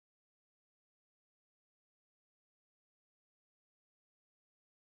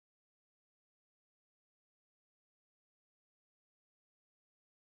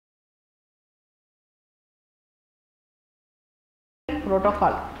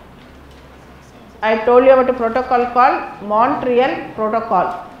Protocol. I told you about a protocol called Montreal Protocol.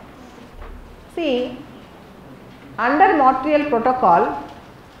 See, under Montreal Protocol,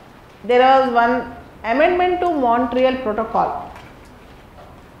 there was one amendment to Montreal Protocol.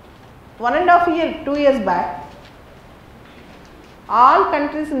 1.5 year, 2 years back, all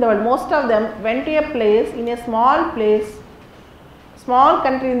countries in the world, most of them went to a place, in a small place, small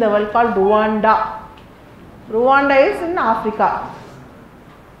country in the world called Rwanda. Rwanda is in Africa.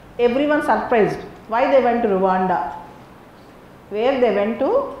 Everyone surprised. Why they went to Rwanda? Where they went to?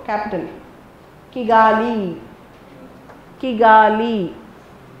 Capital. Kigali. Kigali.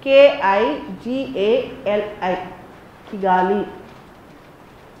 Kigali. Kigali.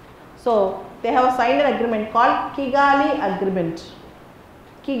 So, they have signed an agreement called Kigali Agreement.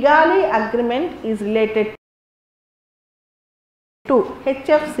 Kigali Agreement is related to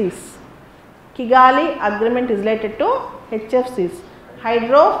HFCs. Kigali Agreement is related to HFCs,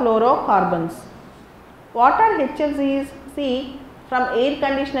 hydrofluorocarbons. What are HFCs? See, from air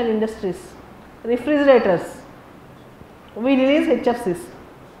conditioner industries, refrigerators, we release HFCs.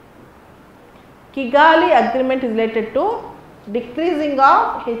 Kigali Agreement is related to decreasing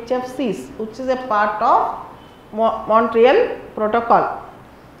of HFCs, which is a part of Montreal Protocol.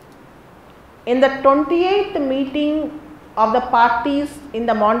 In the 28th meeting of the parties in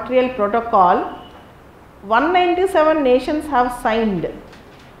the Montreal Protocol, 197 nations have signed.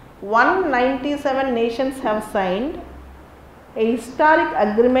 197 nations have signed a historic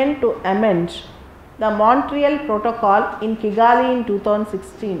agreement to amend the Montreal Protocol in Kigali in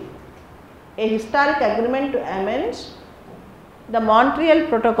 2016. A historic agreement to amend the Montreal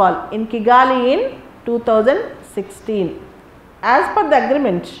Protocol in Kigali in 2016. As per the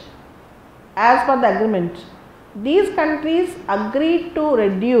agreement, these countries agreed to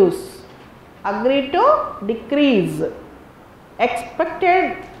decrease.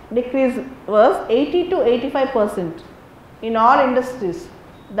 Expected decrease was 80 to 85% in all industries.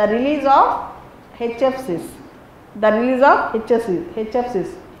 The release of HFCs,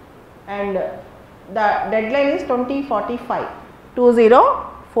 and the deadline is 2045.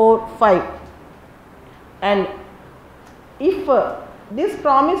 And if this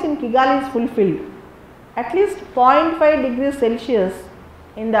promise in Kigali is fulfilled, at least 0.5 degrees Celsius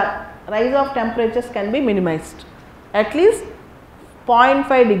in the rise of temperatures can be minimized. At least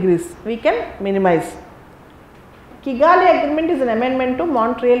 0.5 degrees we can minimize. Kigali Agreement is an amendment to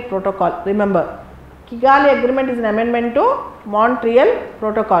Montreal Protocol. Remember, Kigali Agreement is an amendment to Montreal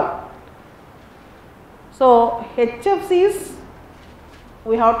Protocol. So, HFCs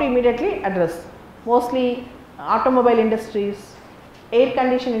we have to immediately address. Mostly automobile industries, air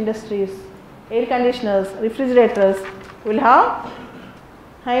conditioners, refrigerators will have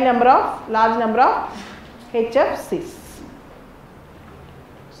large number of HFCs.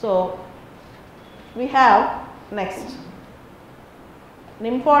 So, we have next an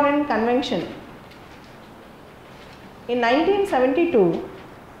important convention. In 1972,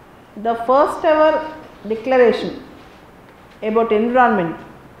 the first ever declaration about environment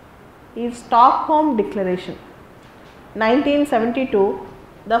is Stockholm Declaration. 1972,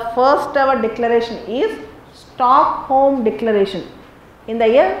 the first ever declaration is Stockholm Declaration in the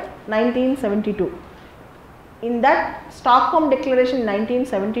year 1972. In that Stockholm Declaration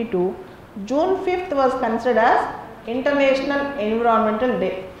 1972, June 5th was considered as International Environmental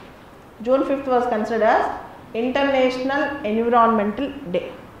Day. June 5th was considered as International Environmental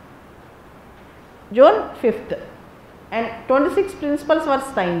Day. June 5th, and 26 principles were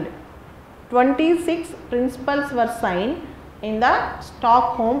signed. 26 principles were signed in the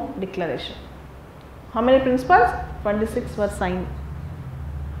Stockholm Declaration. How many principles? 26 were signed.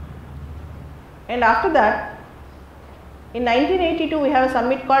 And after that, in 1982 we have a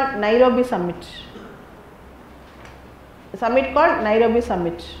summit called Nairobi Summit. A summit called Nairobi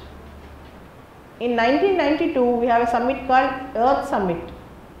Summit. In 1992 we have a summit called Earth Summit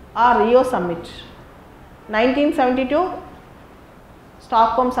or Rio Summit. 1972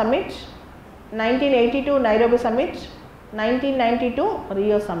 Stockholm Summit, 1982 Nairobi Summit, 1992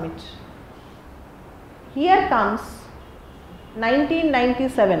 Rio Summit. Here comes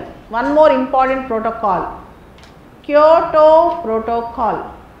 1997, one more important protocol, Kyoto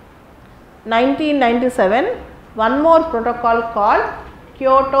Protocol. 1997, one more protocol called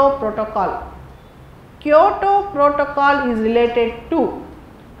Kyoto Protocol. Kyoto Protocol is related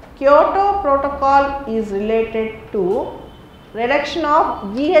to reduction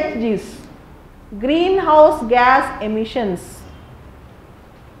of GHGs, greenhouse gas emissions.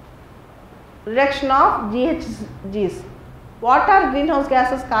 Reduction of GHGs. What are greenhouse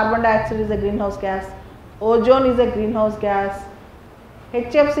gases? Carbon dioxide is a greenhouse gas, ozone is a greenhouse gas,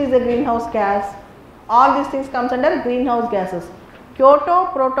 HFC is a greenhouse gas. All these things comes under greenhouse gases. Kyoto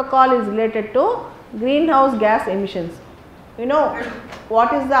Protocol is related to greenhouse gas emissions. You know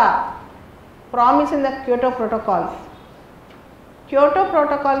what is the promise in the Kyoto Protocol? Kyoto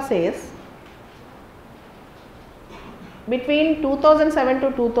Protocol says between 2007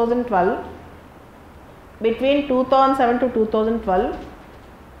 to 2012, the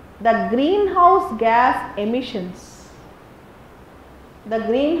greenhouse gas emissions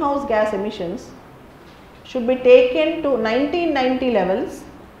should be taken to 1990 levels.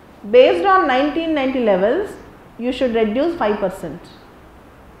 Based on 1990 levels, you should reduce 5%.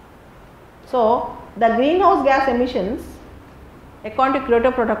 So, the greenhouse gas emissions according to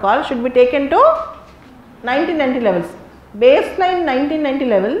Kyoto Protocol should be taken to 1990 levels. Baseline 1990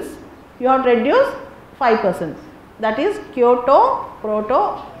 levels, you have to reduce 5%. That is Kyoto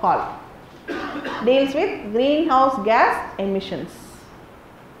Protocol. Deals with greenhouse gas emissions.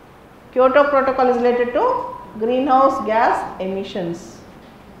 Kyoto Protocol is related to greenhouse gas emissions.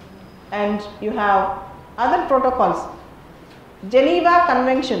 And you have other protocols. Geneva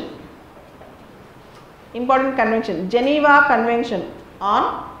Convention, important convention. Geneva Convention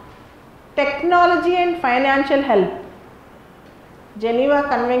on Technology and Financial Help. Geneva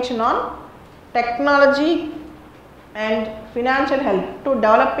Convention on Technology and Financial Help to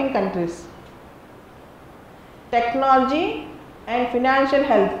developing countries. Technology and financial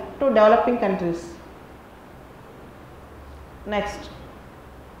help to developing countries. Next,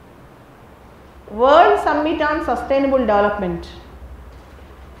 World Summit on Sustainable Development.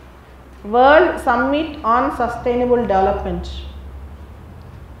 World Summit on Sustainable Development,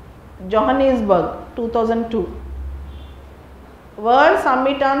 Johannesburg 2002. World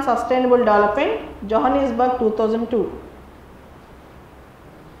Summit on Sustainable Development, Johannesburg 2002.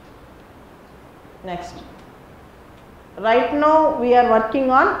 Next, right now we are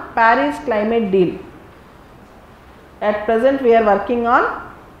working on Paris Climate Deal. At present we are working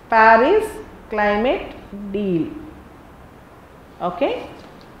on Paris Climate Deal. Okay.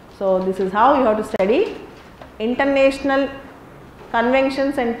 So, this is how you have to study international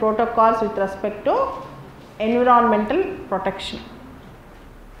conventions and protocols with respect to environmental protection.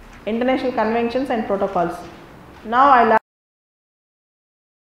 International conventions and protocols. Now, I will